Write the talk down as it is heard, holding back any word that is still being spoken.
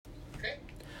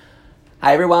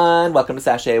Hi everyone, welcome to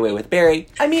Sashay Away with Barry.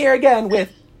 I'm here again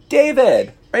with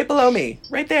David, right below me,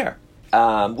 right there.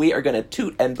 We are going to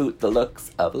toot and boot the looks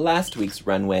of last week's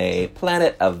runway,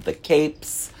 Planet of the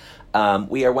Capes.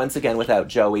 We are once again without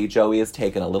Joey. Joey has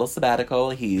taken a little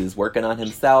sabbatical. He's working on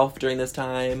himself during this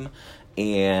time,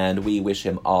 and we wish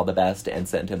him all the best and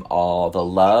send him all the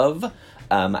love.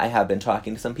 I have been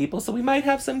talking to some people, so we might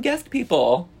have some guest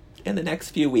people in the next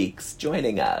few weeks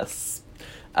joining us.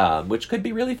 Which could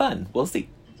be really fun. We'll see.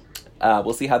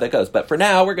 We'll see how that goes. But for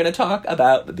now, we're going to talk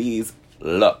about these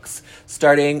looks.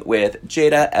 Starting with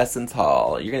Jaida Essence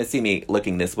Hall. You're going to see me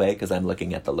looking this way because I'm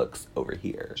looking at the looks over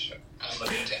here. Sure. I'm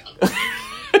looking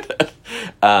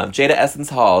down. Jaida Essence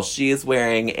Hall. She is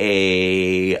wearing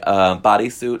a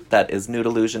bodysuit that is nude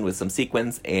illusion with some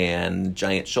sequins and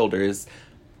giant shoulders,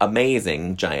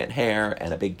 amazing giant hair,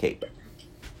 and a big cape.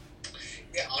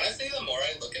 Yeah, honestly, the more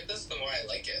I look at this, the more I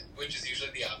like it, which is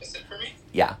usually the opposite for me.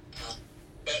 Yeah.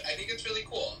 But I think it's really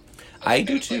cool. I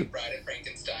do too. Like Bride of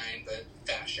Frankenstein, but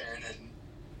fashion, and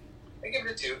I give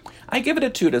it a 2. I give it a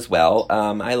 2 as well.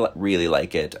 Really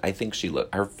like it. I think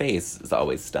her face is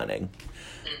always stunning.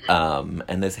 Mm-hmm.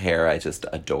 And this hair I just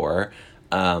adore.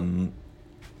 From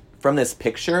this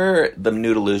picture, the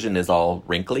nude illusion is all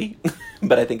wrinkly,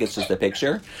 but I think it's just a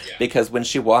picture. Yeah. Because when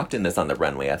she walked in this on the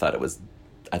runway, I thought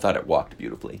it walked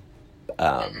beautifully.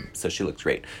 So she looks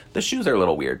great. The shoes are a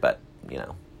little weird, but,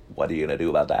 what are you going to do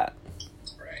about that?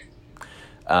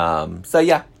 Right. So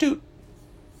yeah, toot.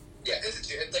 Yeah, it's a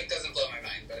 2. It, doesn't blow my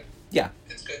mind, but yeah,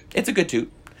 it's good. It's a good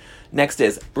toot. Next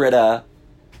is Britta.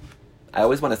 I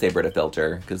always want to say Britta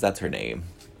Filter, because that's her name.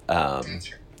 That's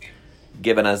her name.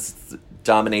 Giving us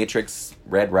Dominatrix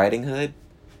Red Riding Hood,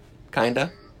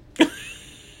 kinda.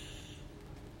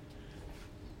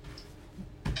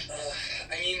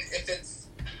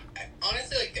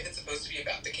 If it's supposed to be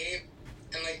about the cape,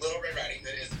 and Little Red Riding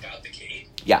Hood is about the cape.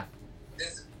 Yeah.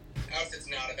 This outfit's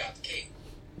not about the cape.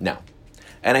 No.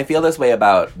 And I feel this way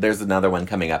about, there's another one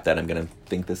coming up that I'm going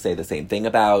to say the same thing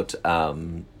about.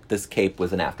 This cape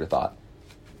was an afterthought.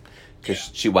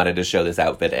 Because she wanted to show this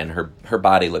outfit, and her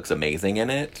body looks amazing in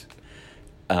it.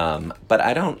 But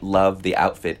I don't love the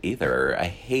outfit either. I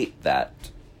hate that,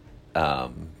 the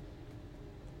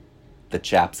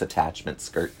chaps attachment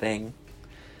skirt thing.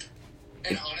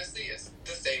 And honestly, it's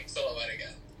the same silhouette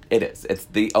again. It is. It's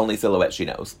the only silhouette she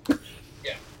knows.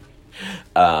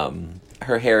 Yeah.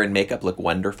 Her hair and makeup look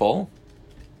wonderful.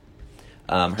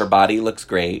 Her body looks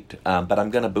great, but I'm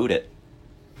going to boot it.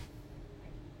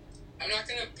 I'm not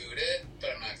going to boot it, but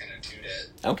I'm not going to toot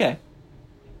it. Okay.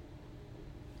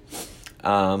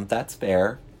 That's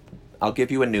fair. I'll give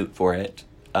you a newt for it.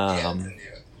 Yeah, it's a newt.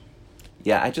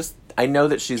 Yeah, I know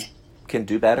that she can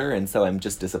do better, and so I'm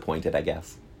just disappointed, I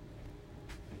guess.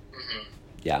 Mm-hmm.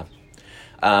 Yeah.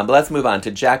 But let's move on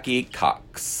to Jackie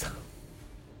Cox.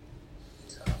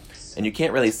 And you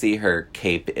can't really see her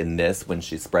cape in this when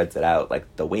she spreads it out,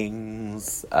 like the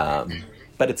wings,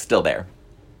 but it's still there.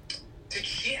 Did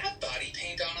she have body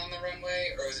paint on the runway,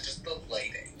 or was it just the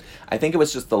lighting? I think it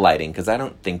was just the lighting, because I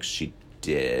don't think she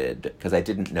did, because I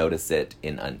didn't notice it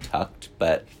in Untucked,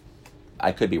 but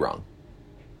I could be wrong.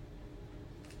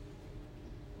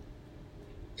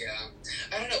 Yeah.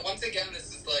 I don't know. Once again, this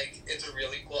is it's a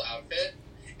really cool outfit.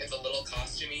 It's a little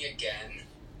costumey again.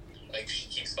 She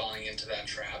keeps falling into that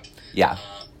trap. Yeah.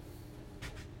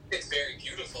 It's very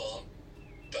beautiful,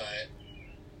 but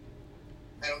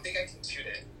I don't think I can toot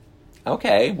it.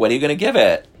 Okay, what are you going to give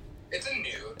it? It's a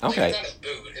nude. Okay. It's not a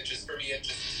boot. It's just, for me,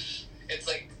 it's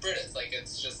like Britta's.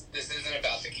 It's just, this isn't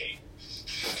about the cape.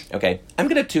 Okay, I'm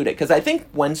going to toot it, because I think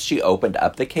once she opened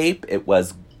up the cape, it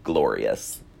was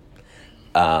glorious.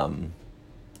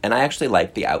 And I actually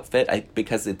like the outfit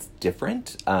because it's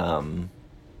different.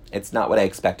 It's not what I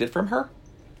expected from her,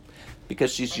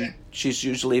 because she's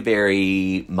usually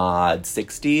very mod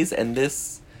 60s, and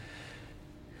this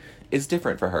is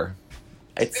different for her.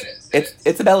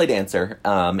 It's a belly dancer,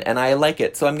 and I like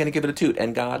it, so I'm going to give it a toot,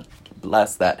 and God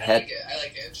bless that head. I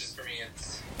like it. Just for me,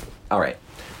 it's... All right.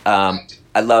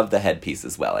 I love the headpiece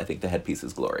as well. I think the headpiece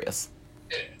is glorious.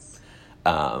 It is.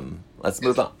 Let's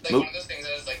move on. One of those things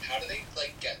that is how do they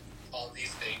get all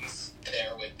these things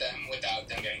there with them without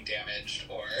them getting damaged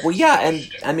or... Well, yeah,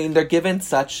 and I mean, they're given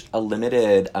such a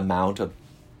limited amount of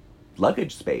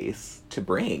luggage space to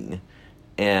bring.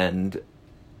 And,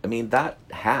 I mean, that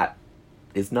hat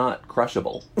is not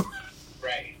crushable.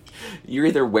 Right. You're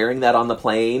either wearing that on the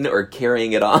plane or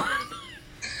carrying it on.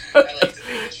 I like to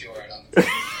think that you wear it on the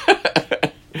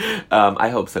plane. I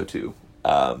hope so, too.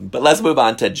 But let's move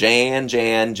on to Jan.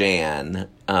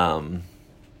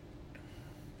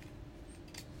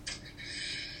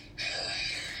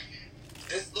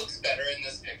 This looks better in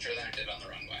picture than it did on the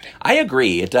runway. I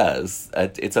agree, it does.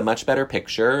 It's a much better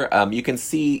picture. You can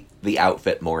see the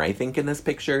outfit more, I think, in this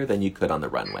picture than you could on the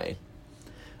runway.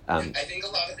 I think a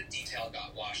lot of the detail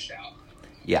got washed out on the runway.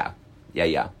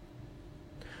 Yeah.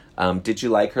 Did you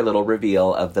like her little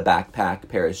reveal of the backpack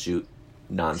parachute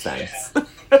nonsense?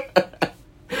 Yeah.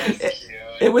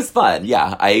 It was fun,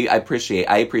 yeah. I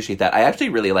appreciate that. I actually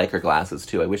really like her glasses,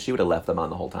 too. I wish she would have left them on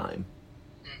the whole time.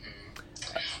 Mm-hmm.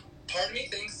 Part of me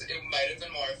thinks it might have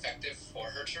been more effective for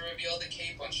her to reveal the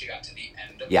cape when she got to the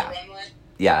end of the runway.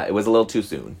 Yeah, it was a little too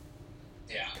soon.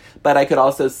 Yeah. But I could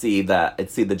also see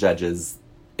the judges,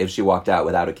 if she walked out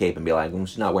without a cape and be like,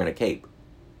 she's not wearing a cape.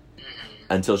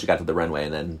 Mm-hmm. Until she got to the runway,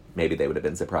 and then maybe they would have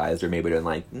been surprised, or maybe they'd been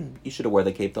like, you should have wore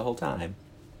the cape the whole time.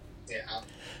 Yeah.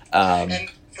 And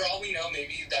for all we know,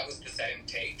 maybe that was the second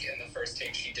take, and the first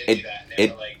take she did do that, and they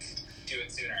were like, do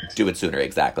it sooner. Do it sooner,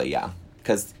 exactly, yeah.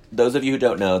 Because those of you who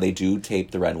don't know, they do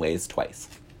tape the runways twice.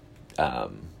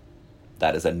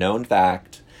 That is a known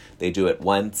fact. They do it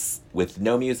once with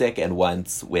no music, and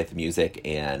once with music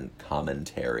and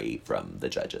commentary from the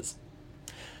judges.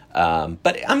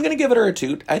 But I'm going to give it her a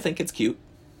toot. I think it's cute.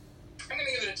 I'm going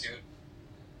to give it a toot.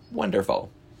 Wonderful.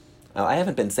 I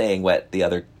haven't been saying what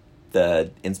the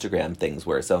Instagram things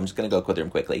were, so I'm just going to go with them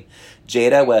quickly.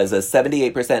 Jada was a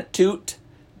 78% toot.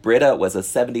 Britta was a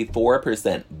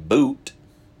 74% boot.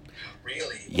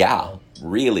 Really? Yeah,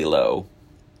 really low.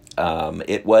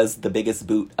 It was the biggest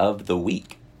boot of the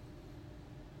week.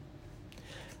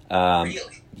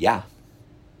 Really? Yeah.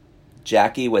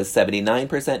 Jackie was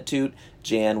 79% toot.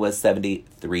 Jan was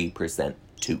 73%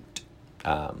 toot.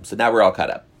 So now we're all caught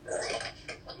up.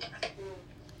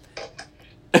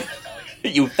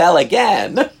 You fell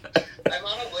again. I'm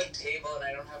on a wood table and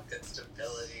I don't have good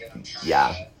stability. And I'm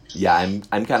trying Yeah,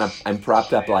 I'm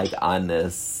propped up like on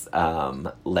this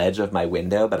ledge of my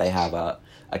window, but I have a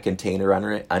container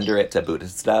under it to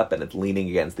boost it up, and it's leaning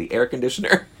against the air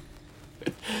conditioner.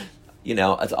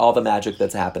 It's all the magic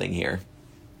that's happening here.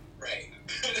 Right.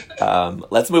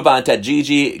 Let's move on to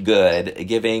Gigi Good,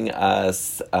 giving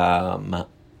us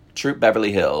Troop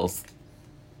Beverly Hills.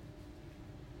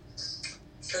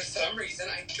 For some reason,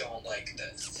 I don't like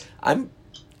this.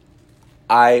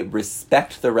 I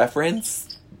respect the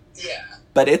reference. Yeah.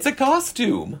 But it's a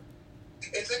costume.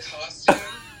 It's a costume.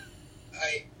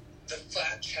 The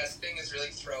flat chest thing is really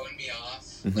throwing me off.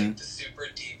 Mm-hmm. Like the super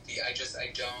deep V. I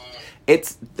don't.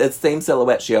 It's the same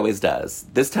silhouette she always does.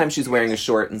 This time she's wearing a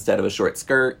short instead of a short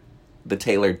skirt. The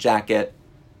tailored jacket.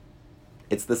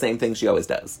 It's the same thing she always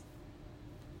does.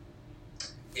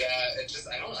 Yeah,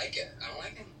 I don't like it. I don't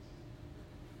like it.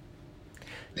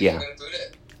 Yeah. I'm gonna boot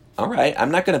it. All right, I'm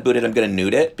not going to boot it. I'm going to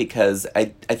nude it because I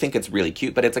think it's really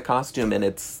cute, but it's a costume and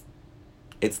it's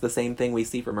the same thing we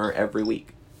see from her every week.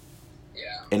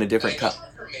 Yeah. In a different cut. I don't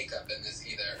like her makeup in this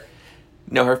either.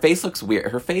 No, her face looks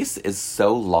weird. Her face is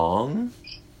so long,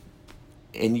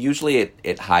 and usually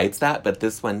it hides that, but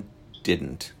this one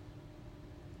didn't.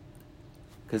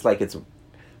 Because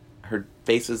her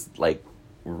face is like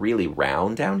really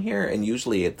round down here, and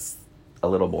usually it's a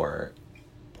little more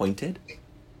pointed.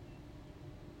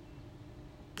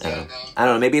 Yeah, I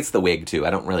don't know. Maybe it's the wig too. I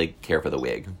don't really care for the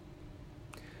wig.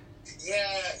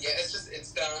 Yeah.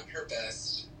 It's not her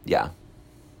best. Yeah.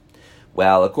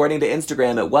 Well, according to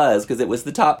Instagram, it was because it was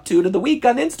the top toot of the week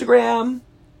on Instagram.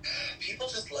 People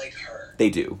just like her.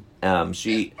 They do. I want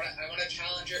to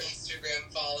challenge your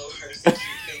Instagram followers to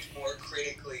think more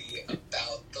critically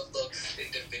about the looks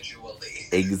individually.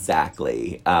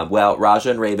 Exactly. Well,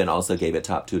 Raja and Raven also gave it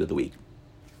top toot of the week.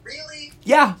 Really?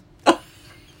 Yeah.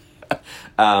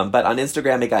 But on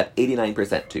Instagram, it got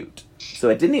 89% toot. So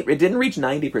it didn't reach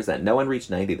 90%. No one reached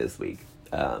 90 this week.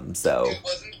 It wasn't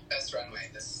the best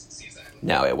runway this season.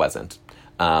 No, it wasn't.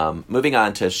 Moving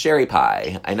on to Sherry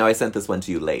Pie. I know I sent this one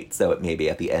to you late, so it may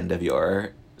be at the end of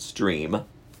your stream. I have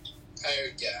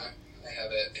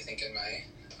it, I think, in my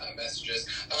messages.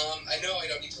 I know I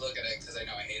don't need to look at it because I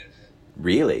know I hated it.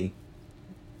 Really?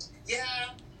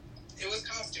 Yeah. It was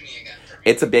costumey again for me.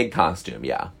 It's a big costume,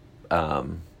 yeah.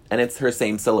 And it's her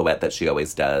same silhouette that she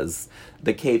always does.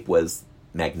 The cape was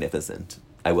magnificent,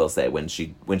 I will say, when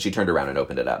she turned around and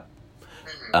opened it up.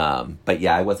 Mm-hmm. But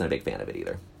yeah, I wasn't a big fan of it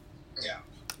either. Yeah.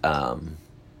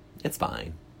 It's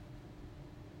fine.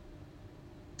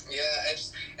 Yeah,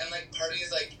 part of me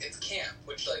is like, it's camp,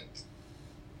 which,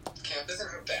 camp isn't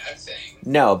a bad thing.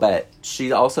 No, but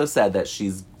she also said that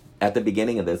she's, at the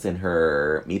beginning of this, in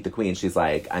her Meet the Queen, she's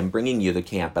like, I'm bringing you the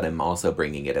camp, but I'm also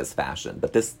bringing it as fashion.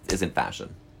 But this isn't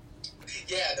fashion.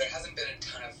 Yeah, there hasn't been a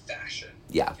ton of fashion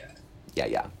yet.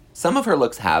 Yeah. Some of her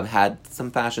looks have had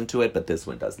some fashion to it, but this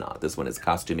one does not. This one is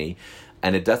costumey,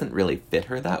 and it doesn't really fit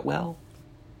her that well.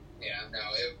 Yeah, no,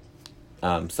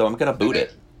 it... So I'm gonna boot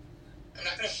it. I'm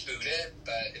not gonna boot it,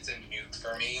 but it's a nuke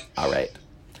for me. All right.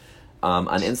 On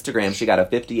Instagram, she got a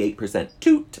 58%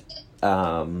 toot.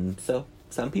 So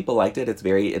some people liked it. It's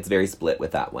very split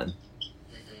with that one.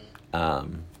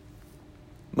 Mm-hmm.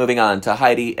 Moving on to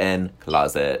Heidi and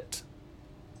Closet.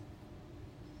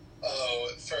 Oh,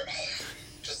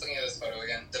 just looking at this photo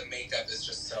again, the makeup is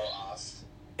just so off.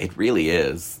 It really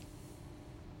is.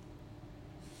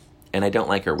 And I don't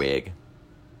like her wig.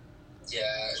 Yeah,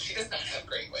 she does not have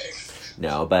great wigs.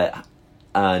 No, but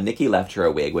Nikki left her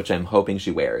a wig, which I'm hoping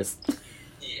she wears.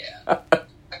 Yeah. I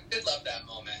did love that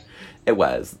moment. It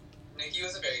was. Nikki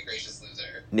was a very gracious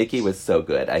loser. Nikki was so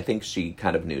good. I think she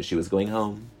kind of knew she was going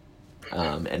home,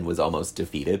 and was almost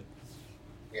defeated.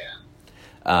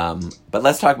 Yeah. But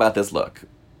let's talk about this look.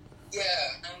 Yeah,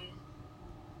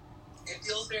 it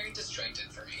feels very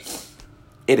disjointed for me.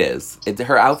 It is.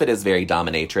 Her outfit is very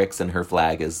dominatrix, and her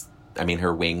flag is...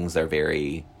 her wings are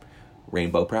very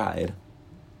Rainbow Pride.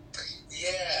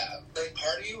 Yeah, like,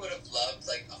 part of you would have loved,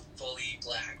 like, a fully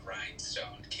black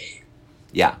rhinestone cape.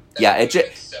 Yeah. That Yeah, would have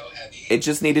been so heavy. it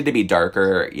just needed to be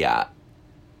darker, yeah.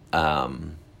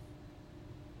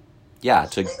 Yeah,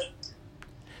 to...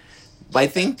 I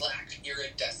think... Black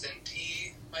iridescent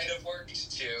tee might have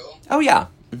worked, too. Oh, yeah.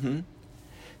 Mm-hmm.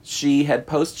 She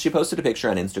posted a picture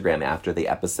on Instagram after the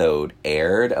episode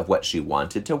aired of what she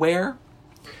wanted to wear.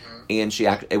 And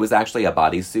it was actually a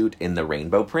bodysuit in the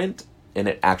rainbow print, and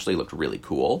it actually looked really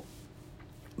cool.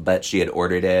 But she had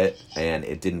ordered it, and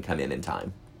it didn't come in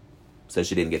time. So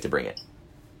she didn't get to bring it.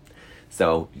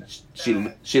 So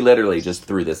she literally just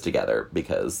threw this together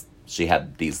because she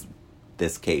had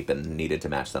this cape and needed to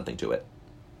match something to it.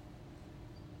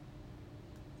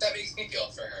 That makes me feel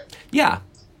for her. Yeah.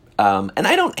 And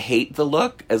I don't hate the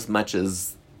look as much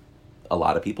as a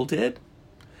lot of people did.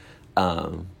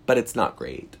 But it's not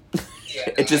great. Yeah,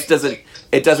 no, It just doesn't...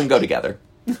 It doesn't go together.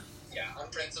 Yeah, on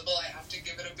principle, I have to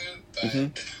give it a boot, but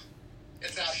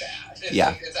it's not bad. Yeah.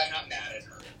 I'm not mad at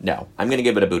her. No, I'm going to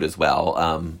give it a boot as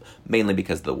well, mainly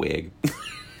because of the wig.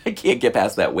 I can't get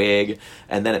past that wig,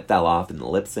 and then it fell off in the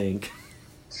lip sync.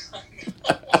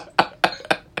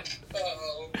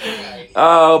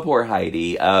 Oh, poor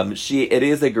Heidi. It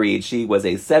is agreed she was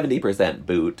a 70%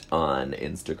 boot on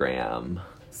Instagram.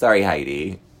 Sorry,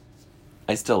 Heidi.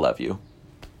 I still love you.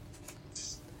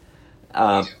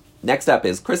 Next up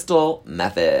is Crystal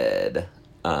Method,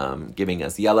 giving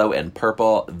us yellow and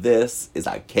purple. This is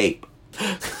a cape.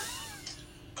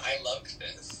 I loved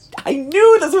this. I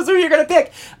knew this was who you're going to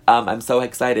pick. I'm so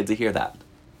excited to hear that.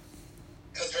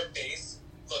 Because her face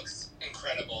looks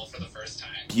incredible for the first time.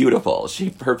 Beautiful.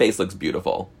 Her face looks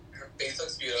beautiful. Her face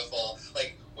looks beautiful.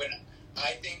 Like, when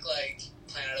I think, like,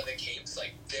 Planet of the Capes,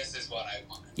 like, this is what I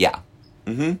want. Yeah.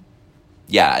 Mm-hmm.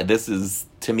 Yeah,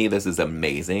 to me, this is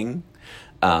amazing.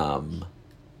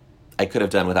 I could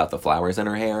have done without the flowers in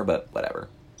her hair, but whatever.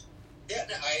 Yeah,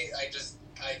 no,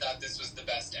 I thought this was the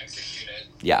best executed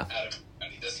Yeah. out of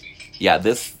everybody this week.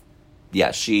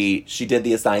 Yeah, she did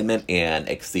the assignment and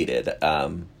exceeded.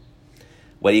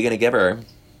 What are you going to give her?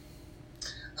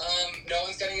 No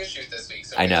one's getting a shoot this week,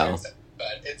 so I know.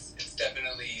 But it's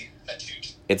definitely a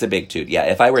toot. It's a big toot. Yeah,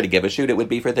 if I were to give a shoot, it would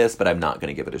be for this, but I'm not going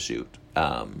to give it a shoot.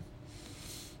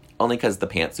 Only because the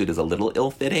pantsuit is a little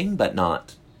ill-fitting, but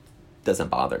doesn't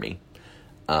bother me.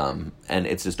 And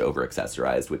it's just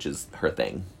over-accessorized, which is her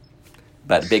thing.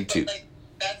 But big toot. Like,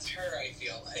 that's her, I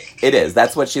feel like. It is.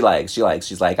 That's what she likes.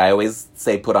 She's like, I always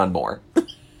say put on more.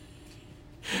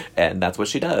 And that's what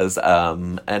she does.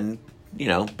 And,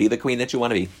 be the queen that you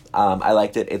want to be. I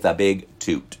liked it. It's a big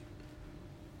toot.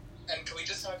 And can we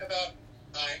just talk about,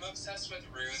 I'm obsessed with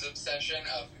Rue's obsession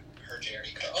of her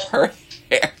Jerry curl. Her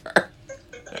hair.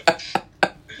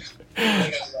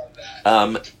 I love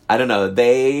that. I don't know.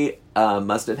 They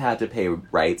must have had to pay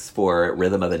rights for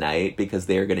Rhythm of the Night because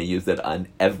they are going to use it on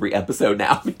every episode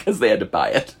now because they had to buy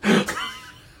it. Good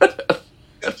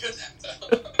for them, though.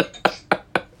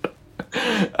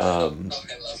 I love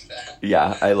that.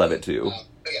 Yeah, I love it too.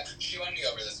 But yeah, she won me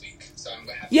over this week, so I'm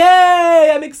happy.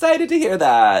 Yay! I'm excited to hear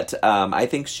that. I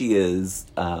think she is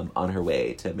on her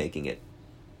way to making it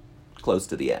close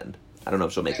to the end. I don't know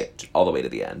if she'll make it all the way to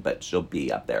the end, but she'll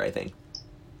be up there, I think.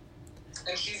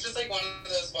 And she's just, like, one of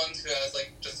those ones who has,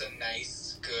 like, just a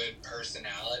nice, good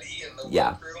personality in the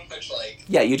workroom, which, like...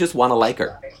 Yeah, you just want to like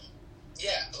her.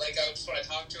 Yeah, like, I just want to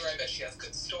talk to her. I bet she has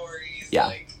good stories. Yeah.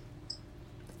 Like...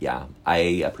 Yeah, I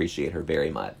appreciate her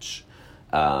very much.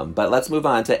 But let's move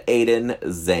on to Aiden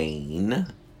Zane.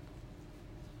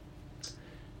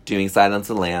 Doing Silence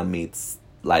of the Lamb meets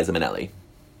Liza Minnelli.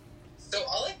 So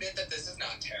I'll admit that this is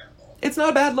not terrible. It's not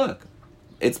a bad look.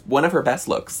 It's one of her best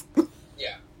looks.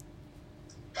 Yeah.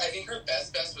 I think her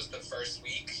best was the first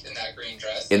week in that green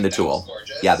dress. In the that tulle. was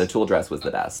gorgeous. Yeah, the tulle dress was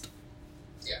the best.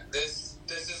 Yeah, this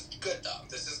is good, though.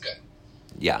 This is good.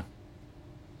 Yeah.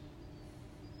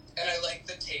 And I like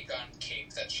the take on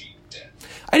cape that she did.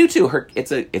 I do too.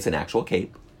 It's an actual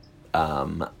cape.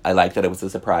 I like that it was a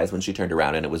surprise when she turned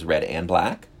around and it was red and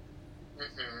black.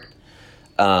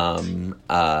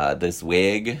 Mm-hmm. This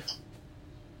wig,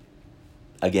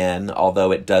 again,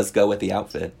 although it does go with the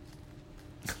outfit,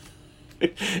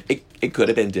 it could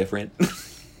have been different.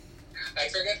 I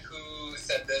forget who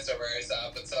said this or where I saw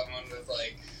it, but someone was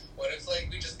like, "What if like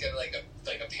we just get like a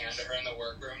pan to her in the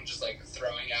workroom, just like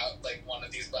throwing out like one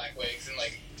of these black wigs and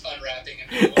like unwrapping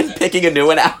a new one, Picking a new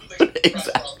one out." Like,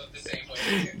 Exactly. all of the same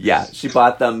wig. Yeah, she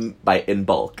bought them in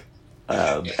bulk,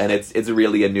 and it's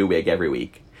really a new wig every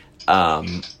week. Her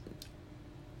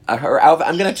outfit,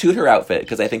 I'm gonna toot her outfit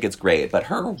because I think it's great, but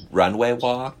her runway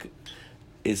walk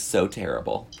is so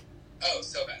terrible. Oh,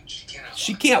 so bad. She cannot.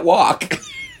 She walk. can't walk.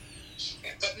 She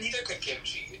can't. But neither could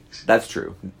Kimchi. That's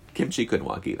true. Kimchi couldn't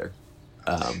walk either.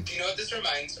 Do you know what this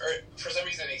reminds? Or for some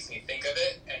reason, it makes me think of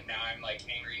it, and now I'm like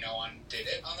angry no one did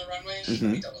it on the runway. Let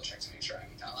me double check to make sure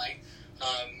I'm not lying. Do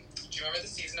you remember the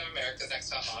season of America's Next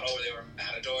Top Model where they were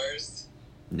matadors?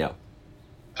 No,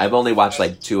 I've only watched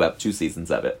like two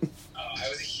seasons of it. Oh, I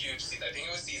was a huge season. I think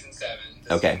it was season 7.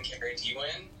 Okay. Season Carrie T won.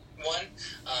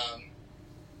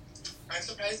 I'm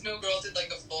surprised no girl did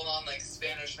like a full on like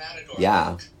Spanish matador. Yeah.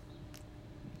 look.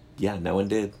 Yeah, no one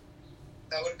did.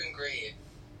 That would have been great.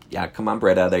 Yeah, come on,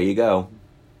 Britta, there you go.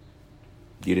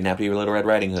 You didn't have to be Little Red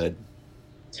Riding Hood.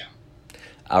 Yeah.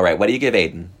 All right, what do you give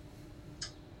Aiden?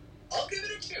 I'll give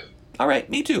it a 2. All right,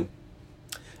 me too.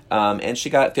 And she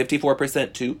got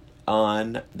 54% toot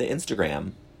on the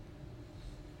Instagram.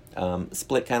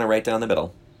 Split kind of right down the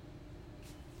middle.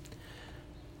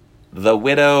 The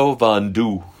Widow Von Du.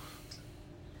 Oh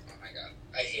my god.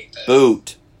 I hate this.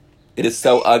 Boot. It is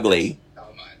so ugly. So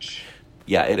much.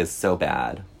 Yeah, it is so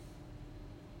bad.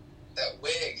 That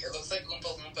wig, it looks like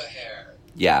Oompa Loompa hair.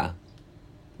 Yeah.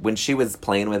 When she was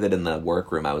playing with it in the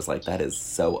workroom, I was like, that is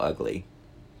so ugly.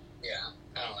 Yeah,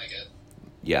 I don't like it.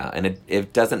 Yeah, and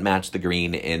it doesn't match the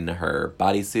green in her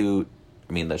bodysuit.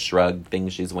 I mean, the shrug thing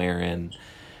she's wearing.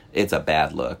 It's a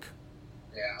bad look.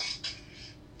 Yeah.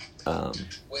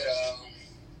 Widow.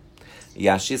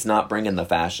 Yeah, she's not bringing the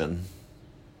fashion.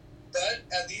 But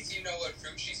at least you know what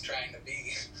fruit she's trying to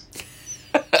be.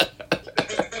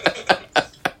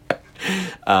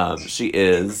 She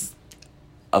is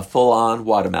a full-on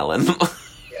watermelon. Yeah.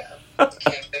 Can't say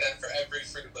that for every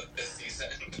fruit look this season.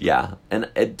 Yeah, and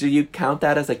do you count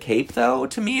that as a cape, though?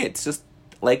 To me, it's just,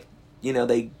 like, you know,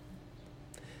 they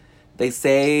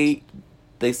say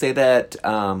that,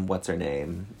 what's her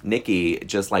name? Nikki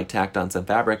just, like, tacked on some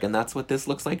fabric, and that's what this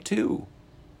looks like, too.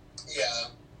 Yeah.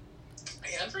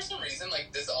 And for some reason,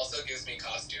 like, this also gives me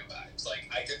costume vibes. Like,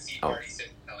 I could see Party City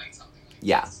selling something like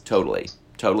Yeah, this. totally.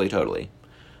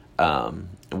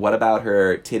 What about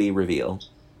her titty reveal?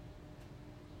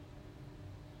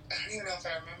 I don't even know if I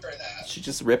remember that. She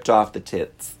just ripped off the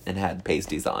tits and had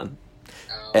pasties on.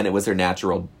 Oh. And it was her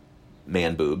natural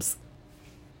man boobs.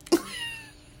 Good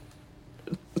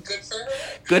for her.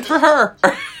 Good for her.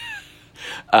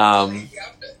 I like the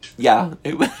outfit. Yeah,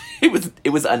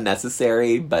 it was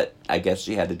unnecessary, but I guess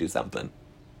she had to do something.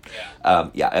 Yeah.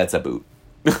 Yeah, it's a boot.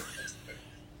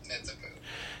 It's a boot.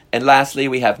 And lastly,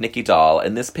 we have Nikki Doll,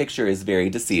 and this picture is very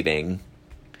deceiving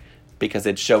because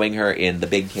it's showing her in the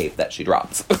big cape that she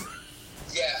drops. Yeah,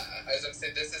 I was going to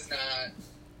say, this is not...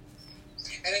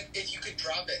 And if you could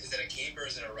drop it, is it a cape or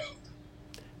is it a robe?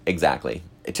 Exactly.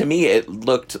 To me, it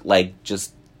looked like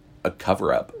just a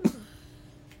cover-up.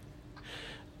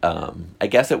 I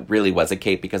guess it really was a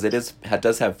cape because it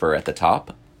does have fur at the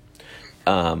top.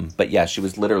 But yeah, she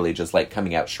was literally just like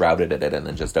coming out shrouded in it and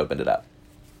then just opened it up.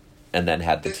 And then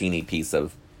had the teeny piece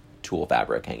of tulle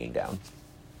fabric hanging down.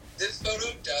 This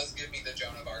photo does give me the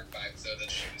Joan of Arc vibes, though,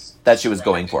 That she was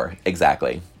going for.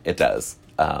 Exactly. It does.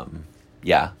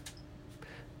 Yeah.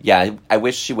 Yeah, I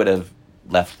wish she would have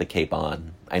left the cape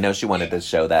on. I know she wanted to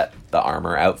show the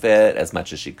armor outfit as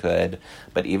much as she could,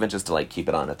 but even just to like keep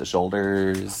it on at the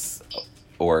shoulders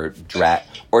or drag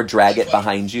it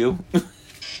behind you.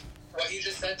 What you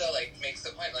just said, though, like, makes the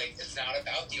point. Like, it's not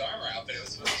about the armor outfit. It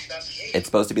was supposed to be about the cape. It's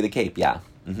supposed to be the cape, yeah.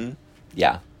 Mm-hmm.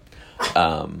 Yeah.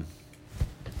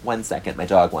 1 second, my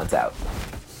dog wants out.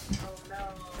 Oh, no.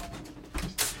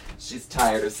 She's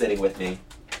tired of sitting with me.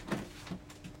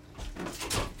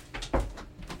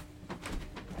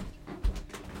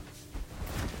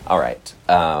 All right.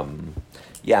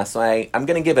 Yeah, so I'm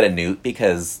going to give it a newt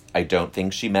because I don't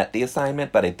think she met the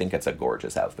assignment, but I think it's a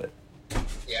gorgeous outfit.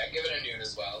 Yeah, give it a newt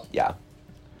as well. Yeah.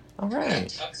 All And right. that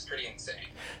tuck's pretty insane.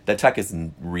 The tuck is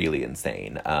really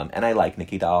insane. And I like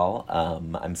Nikki Doll.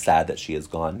 I'm sad that she is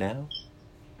gone now.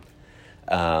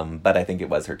 But I think it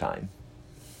was her time.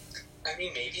 I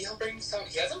mean, maybe he'll bring some...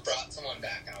 He hasn't brought someone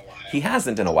back in a while. He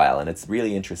hasn't in a while, and it's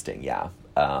really interesting, yeah,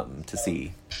 to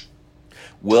see.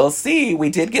 We'll see.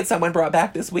 We did get someone brought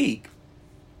back this week.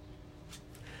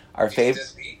 Our favorite...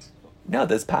 This week? No,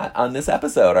 on this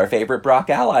episode, our favorite Brock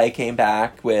ally came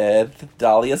back with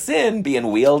Dahlia Sin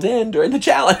being wheeled in during the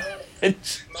challenge.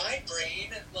 My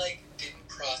brain, didn't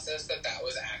process that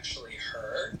was actually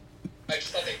her. I just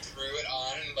thought they threw it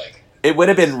on and, It would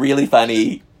have been really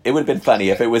funny. It would have been funny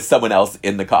if it was someone else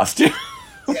in the costume.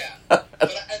 Yeah. But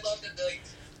I love that,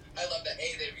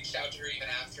 they reached out to her even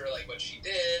after, what she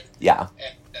did. Yeah.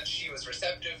 And that she was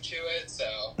receptive to it, so...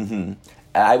 Mm-hmm.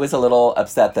 I was a little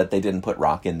upset that they didn't put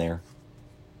Rock in there.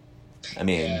 I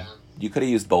mean, You could have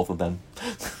used both of them.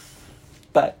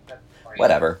 But,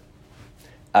 whatever.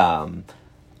 All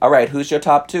right, who's your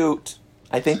top toot?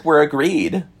 I think we're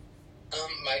agreed.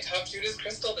 My top toot is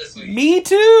Crystal this week. Me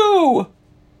too!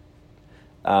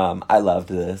 I loved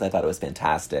this. I thought it was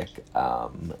fantastic.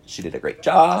 She did a great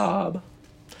job.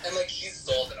 And, she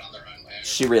sold it on the runway.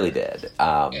 She really did.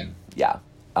 Yeah.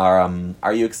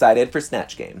 Are you excited for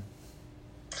Snatch Game?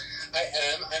 I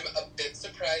am. I'm a bit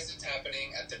surprised it's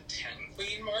happening at the 10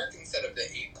 queen mark instead of the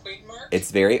 8 queen mark.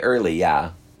 It's very early,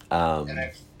 yeah. And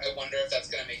I wonder if that's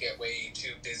going to make it way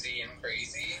too busy and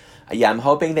crazy. Yeah, I'm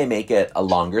hoping they make it a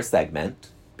longer segment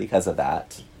because of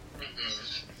that.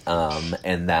 Mm-hmm.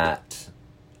 And that,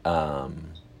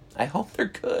 I hope they're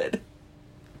good.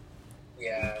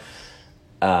 Yeah.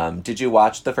 Did you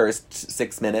watch the first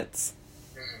 6 minutes?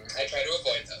 I try to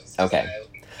avoid those. Okay.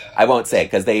 I won't say,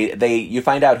 because you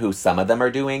find out who some of them are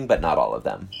doing, but not all of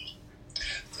them.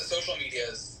 The social media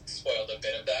has spoiled a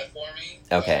bit of that for me.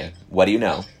 Okay. What do you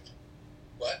know?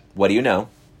 What? What do you know?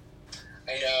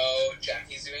 I know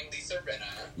Jackie's doing Lisa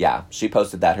Rinna. Yeah, she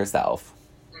posted that herself.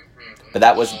 Mm-hmm. But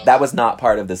that was not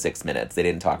part of the 6 minutes. They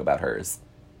didn't talk about hers.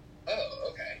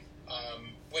 Oh, okay.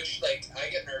 Which, I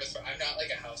get nervous for... I'm not,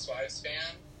 a Housewives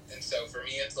fan, and so for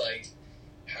me it's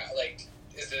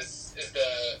is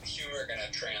the humor gonna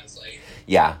translate?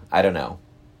 Yeah, I don't know.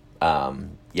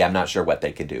 Yeah, I'm not sure what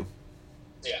they could do.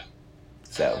 Yeah.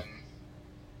 So.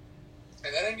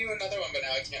 And then I knew another one, but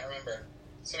now I can't remember.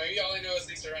 So maybe all I know is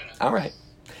Lisa Rinna. All right.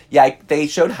 Yeah, they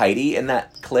showed Heidi in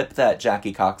that clip that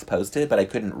Jackie Cox posted, but I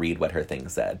couldn't read what her thing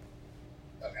said.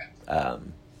 Okay.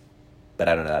 But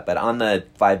I don't know that. But on the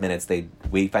 5 minutes,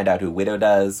 we find out who Widow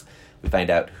does. We find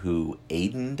out who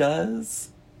Aiden does.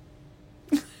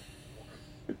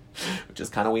 Which is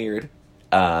kind of weird.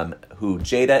 Who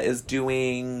Jada is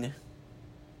doing.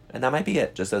 And that might be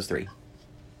it. Just those 3.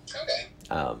 Okay.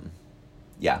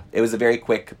 Yeah, it was a very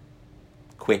quick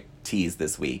tease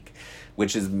this week,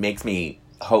 which makes me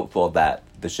hopeful that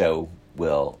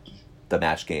the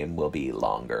match game will be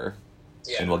longer.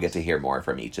 Yeah. And we'll get to hear more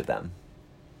from each of them.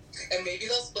 And maybe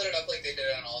they'll split it up like they did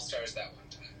on All Stars that one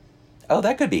time. Oh,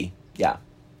 that could be. Yeah.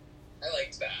 I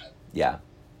liked that. Yeah.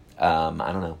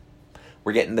 I don't know.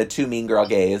 We're getting the 2 Mean Girl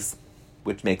gays,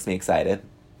 which makes me excited.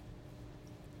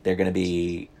 They're going to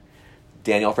be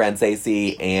Daniel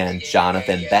Franzese and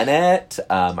Jonathan Bennett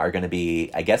are going to be,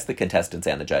 I guess, the contestants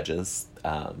and the judges.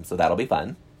 So that'll be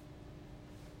fun.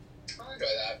 I'll enjoy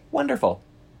that. Wonderful.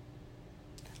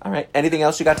 All right. Anything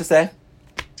else you got to say?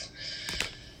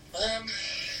 I'm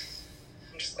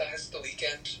just glad it's the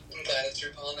weekend. I'm glad it's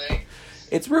RuPaul night.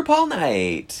 It's RuPaul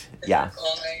night. Yeah.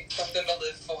 RuPaul night. Something to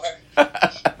live for.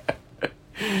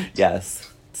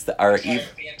 Yes. It's I'm tired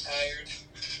of being tired.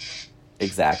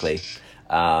 Exactly.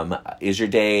 Is your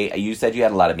day... You said you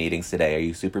had a lot of meetings today. Are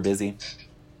you super busy?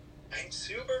 I'm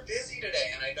super busy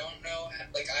today, and I don't know...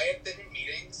 I have been in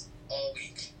meetings all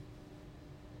week.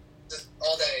 Just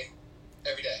all day.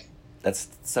 Every day. That's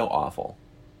so awful.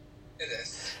 It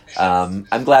is.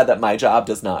 I'm glad that my job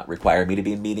does not require me to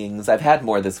be in meetings. I've had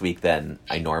more this week than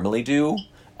I normally do.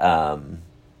 But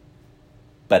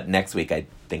next week, I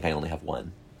think I only have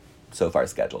 1 so far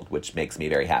scheduled, which makes me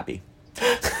very happy.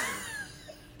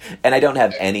 And I don't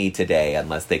have any today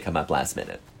unless they come up last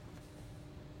minute.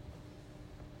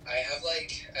 I have,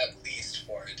 at least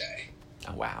 4 a day.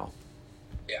 Oh, wow.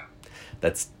 Yeah.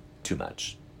 That's too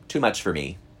much. Too much for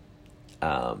me.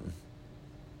 But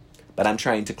I'm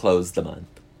trying to close the month.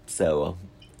 So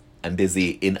I'm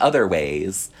busy in other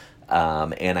ways.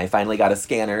 And I finally got a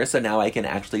scanner, so now I can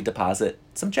actually deposit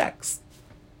some checks.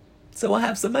 So we'll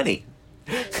have some money.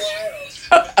 Wild.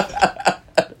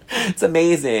 It's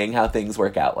amazing how things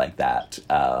work out like that.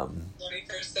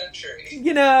 21st century.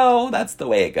 You know, that's the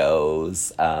way it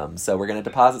goes. So we're going to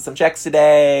deposit some checks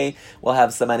today. We'll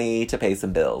have some money to pay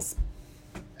some bills.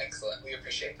 Excellent. We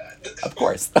appreciate that. Of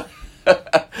course.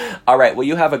 All right. Well,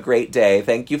 you have a great day.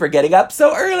 Thank you for getting up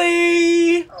so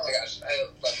early. Oh my gosh. I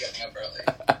love getting up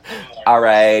early. All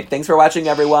right. Thanks for watching,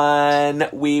 everyone.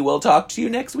 We will talk to you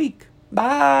next week.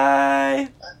 Bye.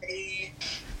 Bye.